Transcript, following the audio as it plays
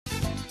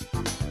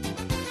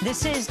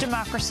This is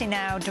Democracy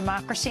Now!,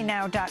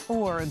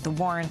 democracynow.org, The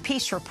War and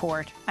Peace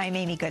Report. I'm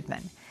Amy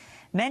Goodman.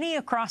 Many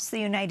across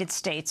the United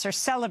States are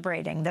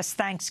celebrating this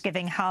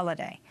Thanksgiving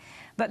holiday,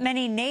 but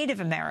many Native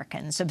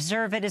Americans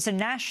observe it as a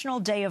national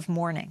day of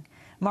mourning,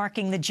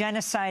 marking the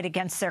genocide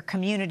against their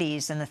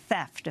communities and the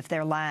theft of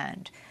their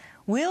land.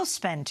 We'll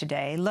spend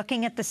today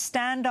looking at the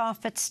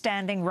standoff at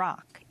Standing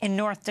Rock in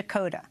North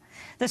Dakota,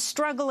 the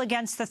struggle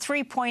against the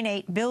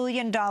 $3.8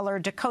 billion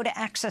Dakota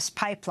Access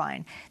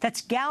Pipeline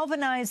that's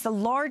galvanized the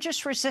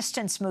largest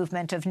resistance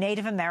movement of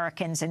Native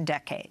Americans in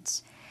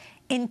decades.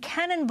 In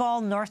Cannonball,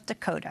 North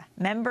Dakota,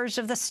 members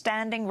of the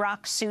Standing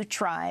Rock Sioux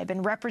tribe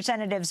and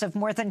representatives of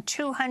more than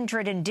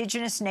 200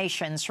 indigenous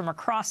nations from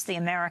across the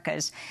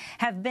Americas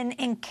have been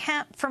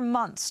encamped for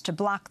months to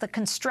block the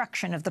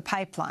construction of the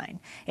pipeline.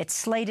 It's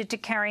slated to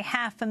carry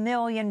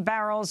 500,000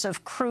 barrels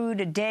of crude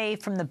a day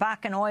from the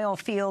Bakken oil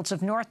fields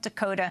of North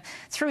Dakota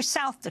through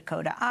South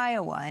Dakota,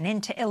 Iowa, and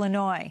into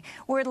Illinois,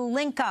 where it'll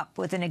link up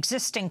with an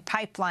existing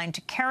pipeline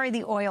to carry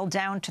the oil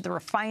down to the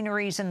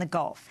refineries in the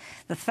Gulf.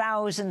 The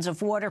thousands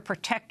of water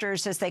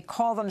protectors, as they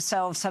call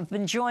themselves, have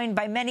been joined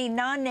by many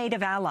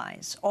non-native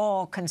allies,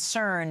 all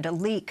concerned a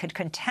leak could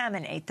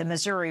contaminate the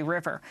Missouri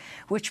River,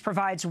 which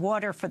provides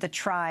water for the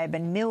tribe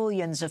and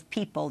millions of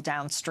people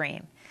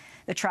downstream.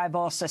 The tribe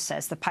also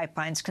says the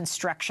pipeline's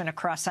construction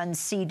across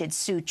unceded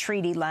Sioux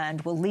Treaty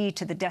land will lead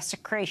to the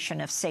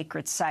desecration of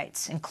sacred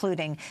sites,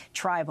 including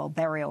tribal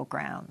burial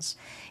grounds.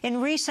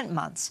 In recent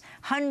months,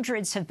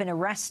 hundreds have been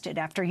arrested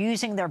after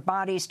using their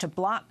bodies to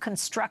block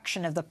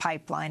construction of the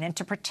pipeline and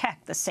to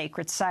protect the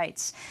sacred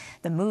sites.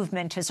 The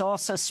movement has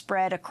also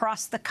spread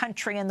across the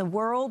country and the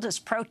world as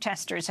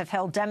protesters have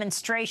held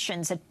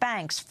demonstrations at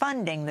banks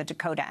funding the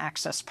Dakota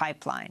Access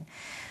Pipeline.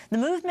 The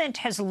movement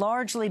has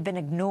largely been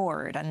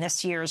ignored on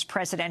this year's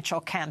presidential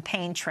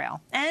campaign trail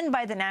and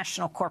by the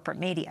national corporate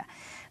media.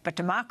 But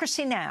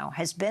Democracy Now!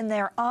 Has been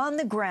there on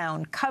the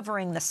ground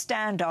covering the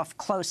standoff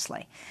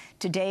closely.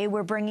 Today,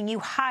 we're bringing you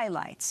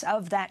highlights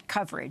of that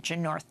coverage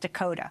in North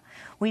Dakota.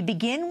 We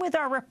begin with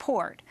our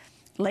report.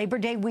 Labor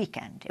Day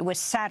weekend. It was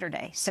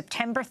Saturday,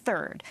 September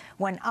 3rd,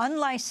 when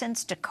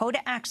unlicensed Dakota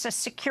Access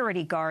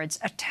security guards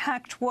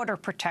attacked water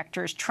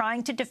protectors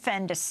trying to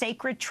defend a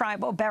sacred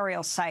tribal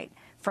burial site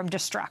from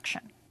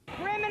destruction.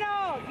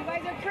 Criminals! You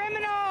guys are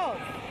criminals!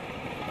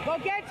 Go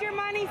get your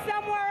money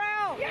somewhere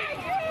else!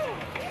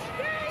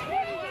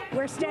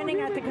 We're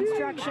standing at the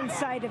construction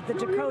site of the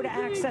Dakota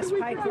Access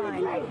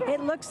Pipeline. It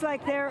looks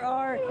like there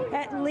are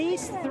at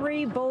least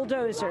 3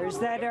 bulldozers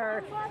that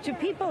are, to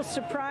people's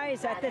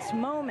surprise at this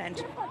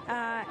moment,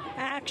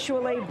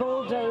 actually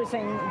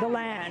bulldozing the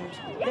land.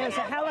 There's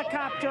a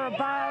helicopter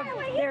above,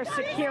 there's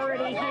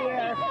security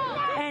here,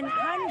 and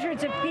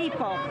hundreds of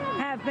people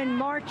have been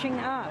marching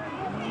up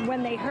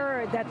when they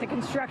heard that the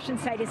construction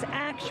site is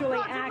actually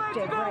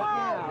active right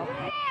now.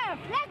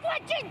 Look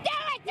what you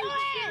did to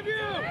him!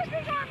 Where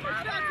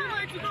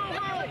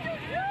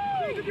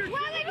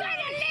are we going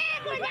to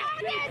live without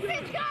this?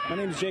 My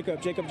name is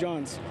Jacob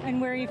Johns.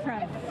 And where are you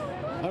from?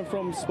 I'm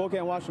from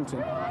Spokane,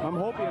 Washington. I'm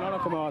Hopi and I'm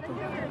from Oahu.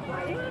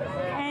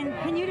 And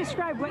can you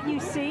describe what you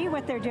see,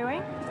 what they're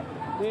doing?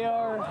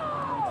 They're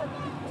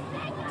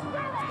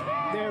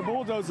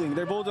bulldozing.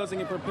 They're bulldozing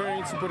and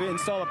preparing to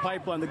install a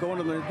pipeline to go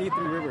underneath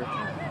the river.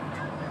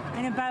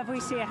 And above we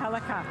see a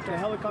helicopter. The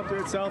helicopter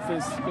itself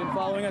has been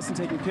following us and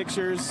taking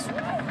pictures,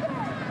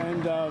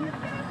 and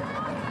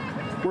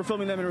we're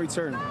filming them in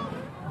return.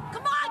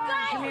 Come on,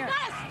 guys! We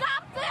gotta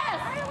stop this!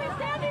 Why are we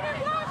standing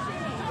and watching?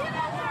 Get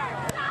in there!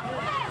 Stop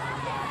this!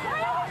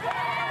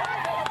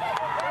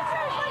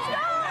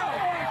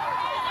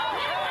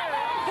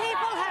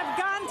 People have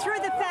gone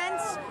through the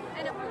fence,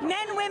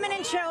 men, women,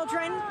 and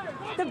children.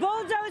 The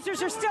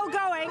bulldozers are still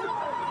going,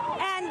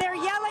 and they're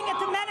yelling at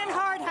the men in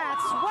hard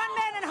hats. One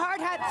man in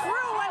hard hat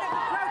threw one of the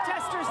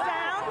protesters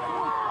down,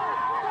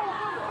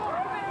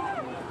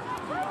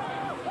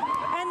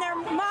 and they're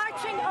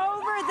marching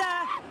over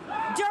the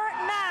dirt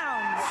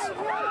mounds.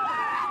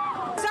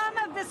 Some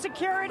of the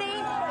security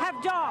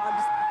have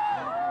dogs.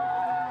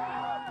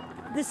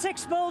 The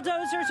 6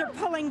 bulldozers are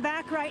pulling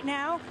back right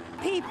now.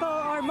 People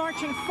are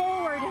marching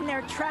forward in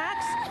their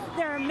tracks.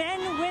 There are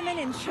men, women,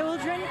 and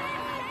children.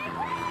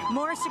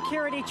 More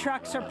security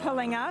trucks are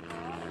pulling up.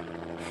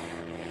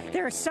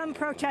 There are some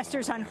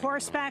protesters on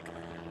horseback.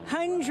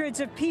 Hundreds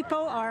of people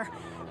are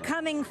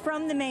coming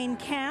from the main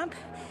camp.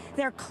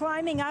 They're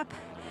climbing up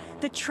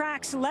the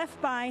tracks left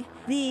by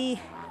the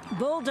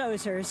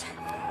bulldozers.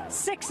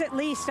 6 at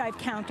least I've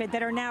counted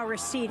that are now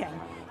receding.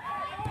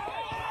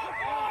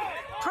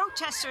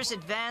 Protesters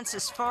advance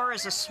as far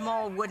as a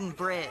small wooden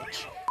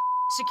bridge.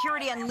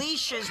 Security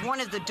unleashes one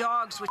of the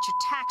dogs, which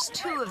attacks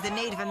 2 of the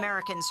Native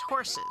Americans'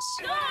 horses.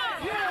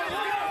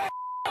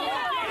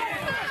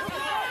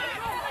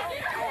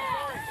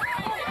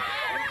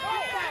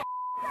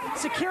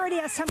 Security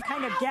has some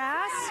kind of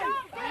gas.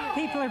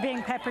 People are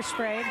being pepper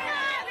sprayed.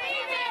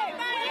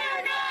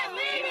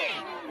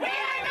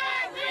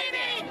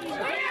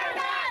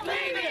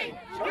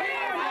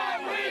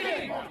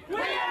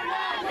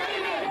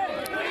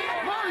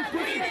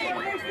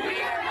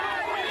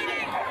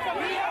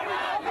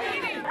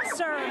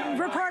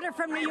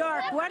 New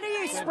York. What are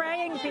you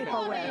spraying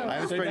people with? I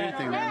haven't sprayed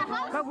anything, man.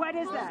 But what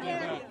is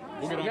that?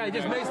 The guy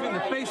just maced me in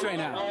the face right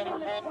now.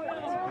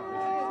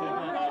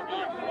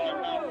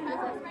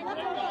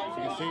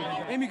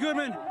 Amy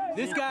Goodman,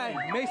 this guy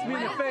maced me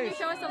in the face.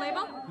 Show us the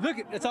label. Look,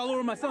 it's all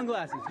over my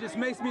sunglasses. Just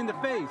maced me in the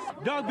face.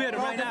 Dog bit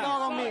him right now.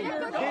 Dog on me.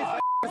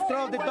 He's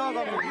throw the dog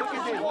on me. Look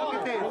at this. Look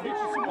at this.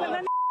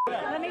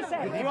 Let me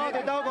say. Throw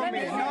the dog on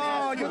me.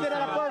 No, you did it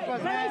on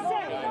purpose, man.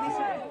 Let me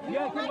say.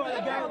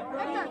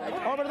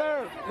 Over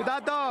there with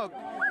that dog.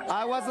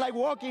 I was like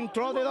walking,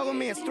 throw the dog on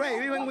me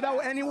straight, even without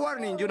any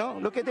warning, you know.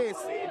 Look at this.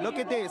 Look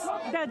at this.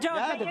 The dog.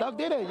 Yeah, the dog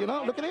did it, you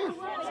know. Look at this.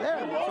 There.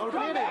 So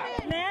did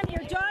it. Ma'am,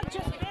 your dog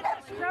just bit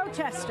this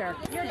protester.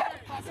 Your dog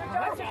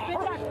just bit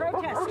that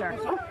protester.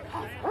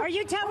 Are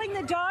you telling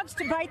the dogs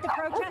to bite the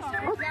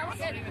protesters?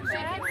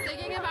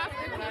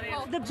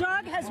 The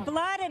dog has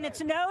blood in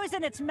its nose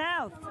and its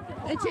mouth.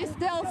 And she's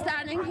still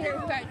standing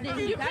here threatening.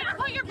 You can't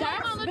put your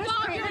blame on the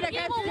dog. You're an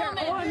evil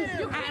woman.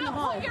 You can't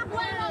put your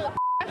blame on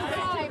the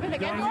even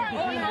against your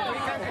evil.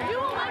 You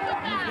will live with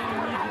that.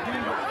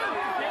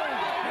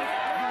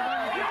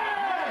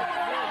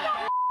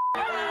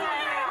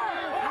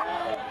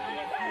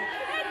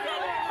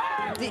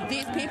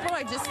 These people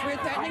are just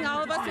threatening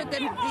all of us with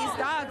these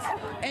dogs.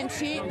 And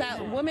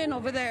that woman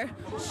over there,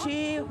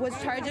 she was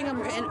charging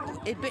them, and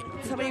it bit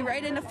somebody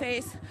right in the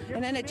face,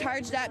 and then it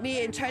charged at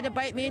me and tried to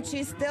bite me, and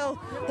they're still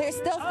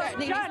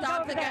threatening these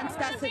dogs against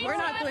us, and we're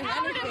not doing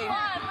anything.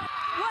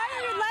 Why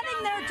are you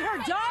letting her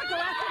dog go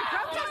after the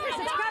protesters?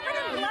 It's covered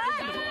in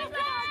blood.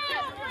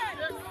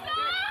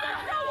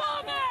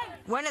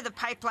 One of the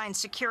pipeline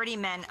security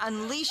men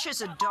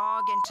unleashes a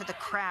dog into the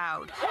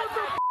crowd.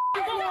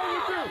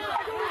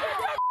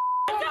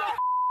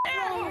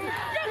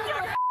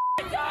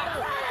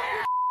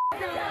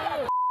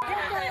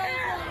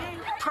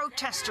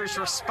 Protesters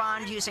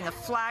respond using a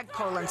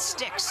flagpole and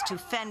sticks to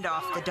fend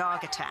off the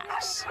dog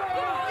attacks.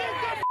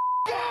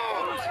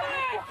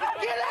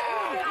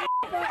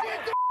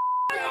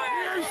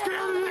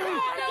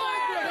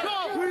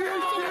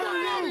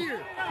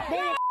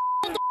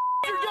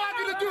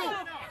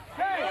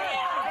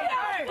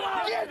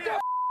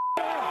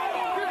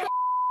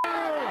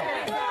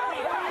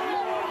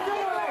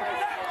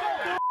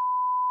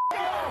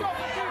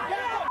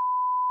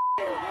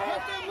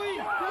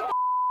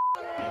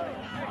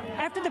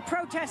 After the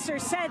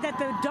protesters said that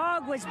the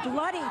dog was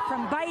bloody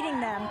from biting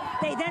them,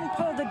 they then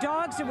pulled the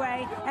dogs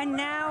away, and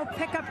now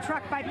pickup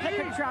truck by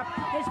pickup truck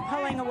is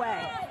pulling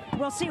away.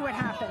 We'll see what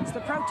happens. The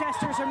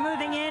protesters are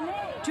moving in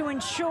to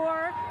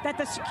ensure that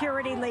the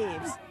security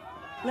leaves.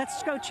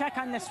 Let's go check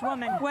on this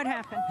woman. What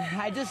happened?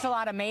 I just a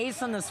lot of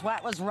mace, and the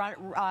sweat was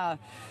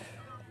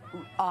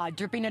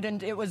dripping it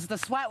in. It was the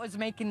sweat was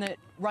making it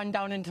run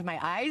down into my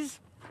eyes.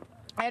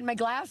 I had my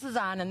glasses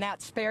on, and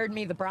that spared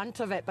me the brunt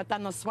of it, but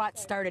then the sweat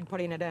started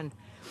putting it in.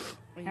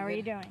 How are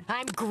you doing?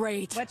 I'm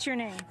great. What's your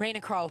name? Raina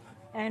Crow.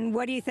 And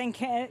what do you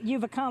think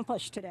you've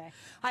accomplished today?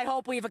 I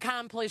hope we've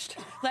accomplished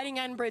letting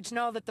Enbridge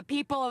know that the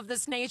people of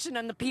this nation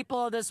and the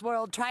people of this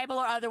world, tribal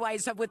or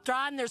otherwise, have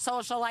withdrawn their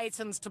social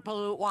license to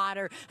pollute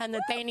water, and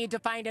that they need to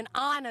find an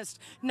honest,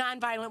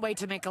 nonviolent way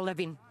to make a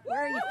living.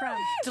 Where are you from?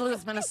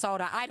 Duluth,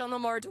 Minnesota. I don't know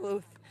more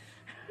Duluth.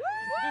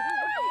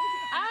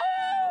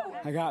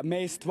 I got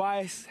maced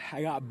twice.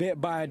 I got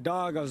bit by a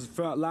dog. I was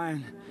front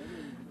line.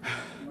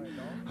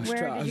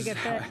 Where did you get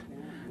bit?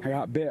 I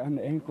got bit on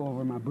the ankle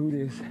where my boot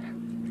is.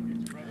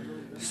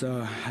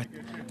 So I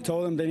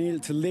told them they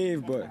needed to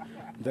leave, but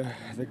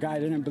the guy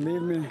didn't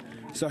believe me,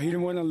 so he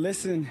didn't want to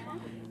listen.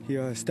 He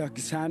stuck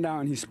his hand out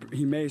and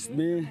he maced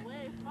me,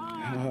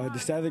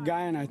 this other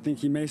guy, and I think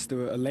he maced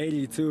a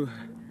lady too.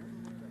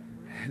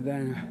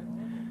 Then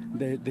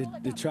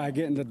they tried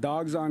getting the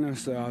dogs on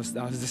us, so I was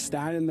just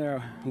standing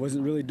there. I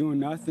wasn't really doing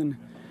nothing.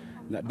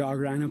 That dog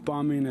ran up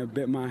on me and it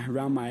bit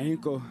around my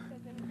ankle.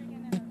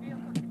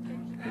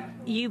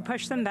 You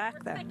pushed them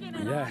back, though?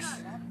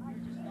 Yes.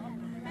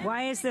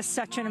 Why is this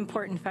such an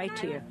important fight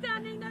to you?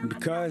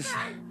 Because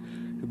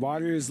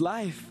water is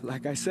life.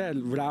 Like I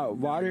said, without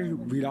water,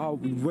 we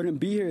wouldn't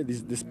be here.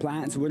 These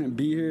plants wouldn't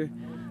be here.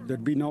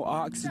 There'd be no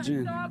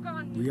oxygen.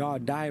 We all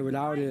die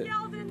without it.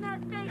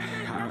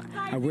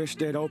 I wish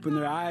they'd open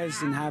their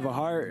eyes and have a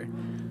heart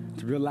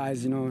to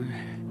realize,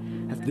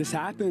 if this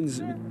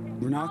happens,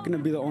 we're not going to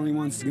be the only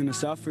ones going to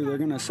suffer. They're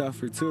going to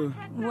suffer too.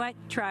 What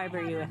tribe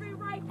are you with?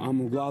 I'm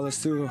Oglala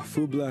Sioux,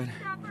 Full Blood.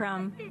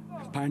 From?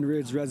 Pine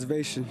Ridge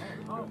Reservation.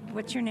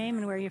 What's your name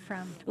and where are you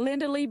from?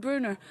 Linda Lee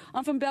Bruner.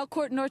 I'm from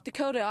Belcourt, North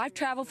Dakota. I've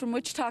traveled from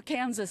Wichita,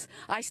 Kansas.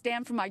 I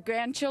stand for my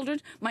grandchildren,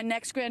 my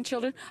next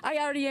grandchildren. I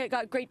already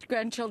got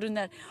great-grandchildren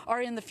that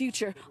are in the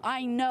future.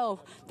 I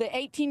know the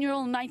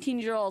 18-year-old and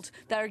 19-year-olds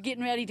that are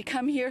getting ready to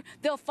come here,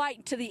 they'll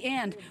fight to the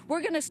end.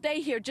 We're going to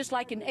stay here just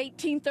like in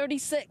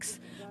 1836.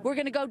 We're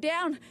going to go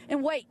down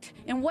and wait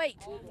and wait.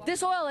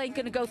 This oil ain't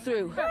going to go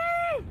through.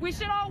 We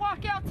should all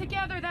walk out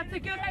together. That's a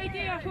good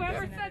idea.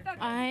 Whoever said that.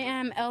 I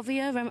am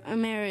Elvia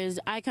Ramirez.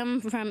 I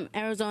come from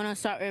Arizona,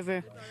 Salt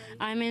River.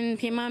 I'm in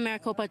Pima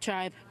Maricopa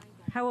tribe.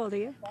 How old are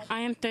you? I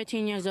am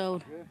 13 years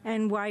old.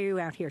 And why are you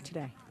out here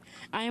today?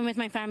 I am with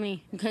my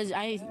family because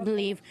I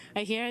believe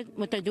right here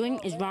what they're doing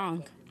is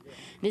wrong.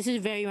 This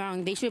is very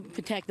wrong. They should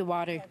protect the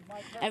water.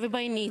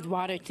 Everybody needs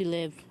water to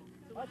live.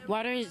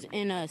 Water is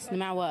in us, no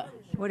matter what.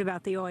 What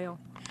about the oil?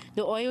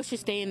 The oil should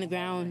stay in the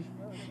ground.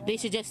 They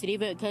should just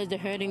leave it because they're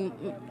hurting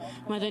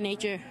Mother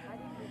Nature.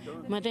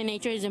 Mother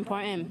Nature is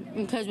important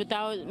because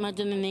without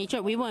Mother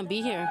Nature, we wouldn't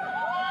be here.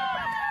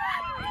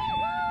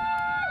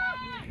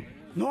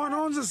 No one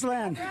owns this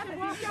land.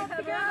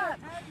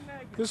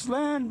 This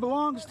land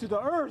belongs to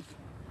the earth.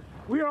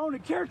 We are only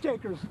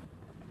caretakers.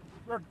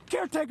 We're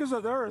caretakers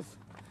of the earth.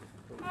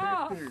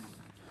 Oh.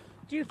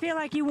 Do you feel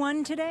like you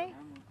won today?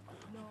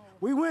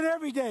 We win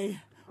every day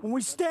when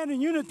we stand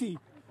in unity.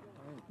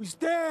 We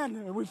stand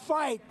and we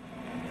fight.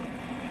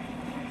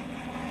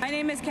 My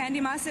name is Candy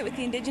Mossett with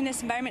the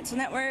Indigenous Environmental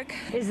Network.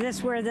 Is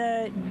this where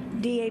the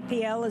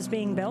DAPL is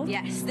being built?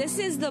 Yes, this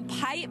is the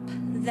pipe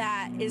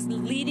that is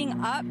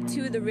leading up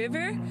to the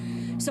river.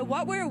 So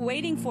what we're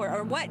waiting for,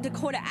 or what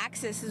Dakota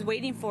Access is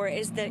waiting for,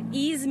 is the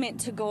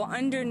easement to go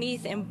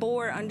underneath and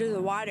bore under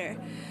the water.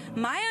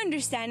 My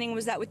understanding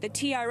was that with the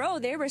TRO,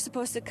 they were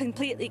supposed to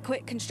completely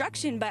quit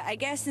construction, but I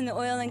guess in the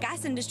oil and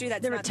gas industry,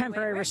 that's there not was a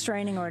temporary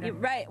restraining order.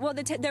 Right. Well,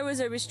 there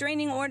was a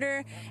restraining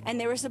order, and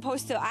they were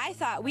supposed to,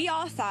 we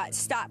all thought,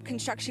 stop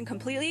construction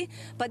completely,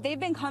 but they've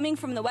been coming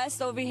from the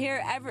west over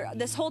here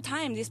this whole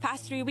time, these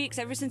past 3 weeks,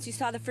 ever since you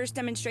saw the first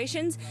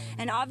demonstrations,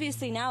 and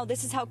obviously now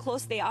this is how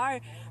close they are,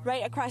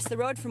 right across the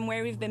road from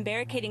where we've been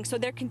barricading. So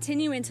they're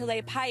continuing to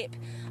lay pipe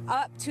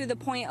up to the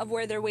point of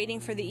where they're waiting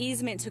for the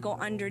easement to go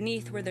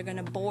underneath where they're going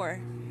to bore.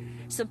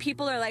 So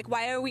people are like,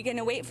 why are we going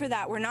to wait for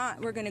that? We're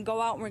not. We're going to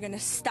go out and we're going to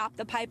stop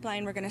the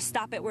pipeline. We're going to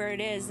stop it where it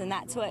is. And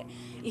that's what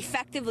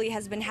effectively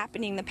has been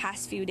happening the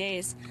past few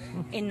days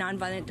in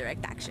nonviolent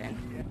direct action.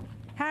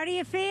 How do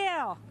you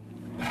feel?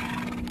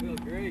 I feel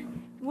great.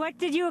 What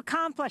did you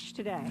accomplish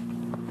today?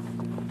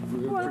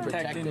 We were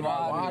protecting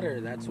our water.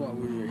 That's what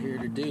we were here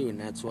to do, and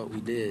that's what we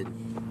did.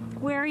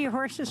 Where are your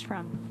horses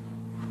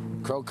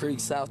from? Crow Creek,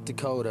 South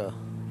Dakota.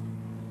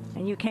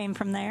 And you came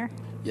from there?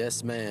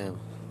 Yes, ma'am.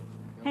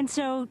 And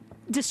so,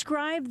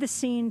 describe the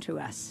scene to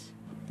us.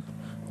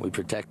 We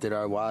protected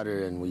our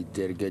water, and we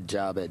did a good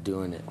job at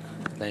doing it.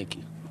 Thank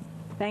you.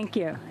 Thank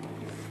you.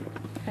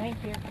 Thank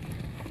you.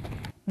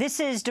 This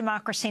is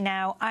Democracy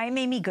Now! I'm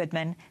Amy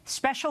Goodman.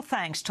 Special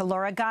thanks to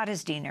Laura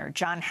Gottesdiener,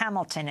 John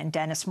Hamilton, and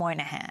Dennis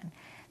Moynihan.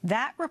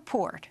 That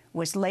report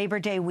was Labor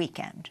Day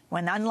weekend,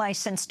 when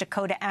unlicensed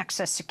Dakota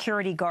Access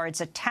security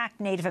guards attacked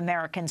Native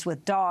Americans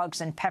with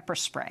dogs and pepper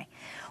spray.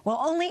 Well,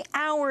 only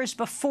hours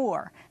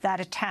before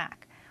that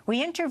attack,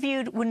 we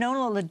interviewed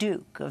Winona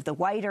LeDuc of the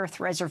White Earth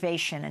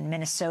Reservation in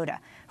Minnesota,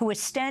 who was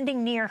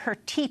standing near her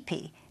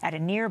teepee at a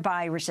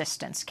nearby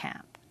resistance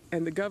camp.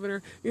 And the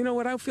governor, you know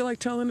what I feel like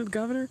telling the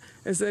governor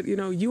is that,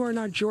 you are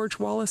not George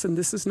Wallace and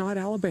this is not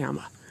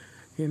Alabama,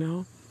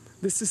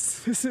 This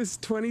is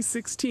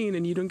 2016,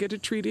 and you don't get to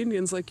treat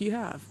Indians like you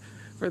have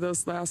for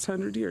those last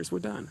 100 years. We're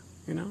done,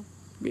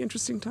 Be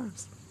interesting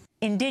times.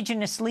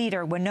 Indigenous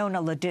leader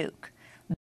Winona LeDuc.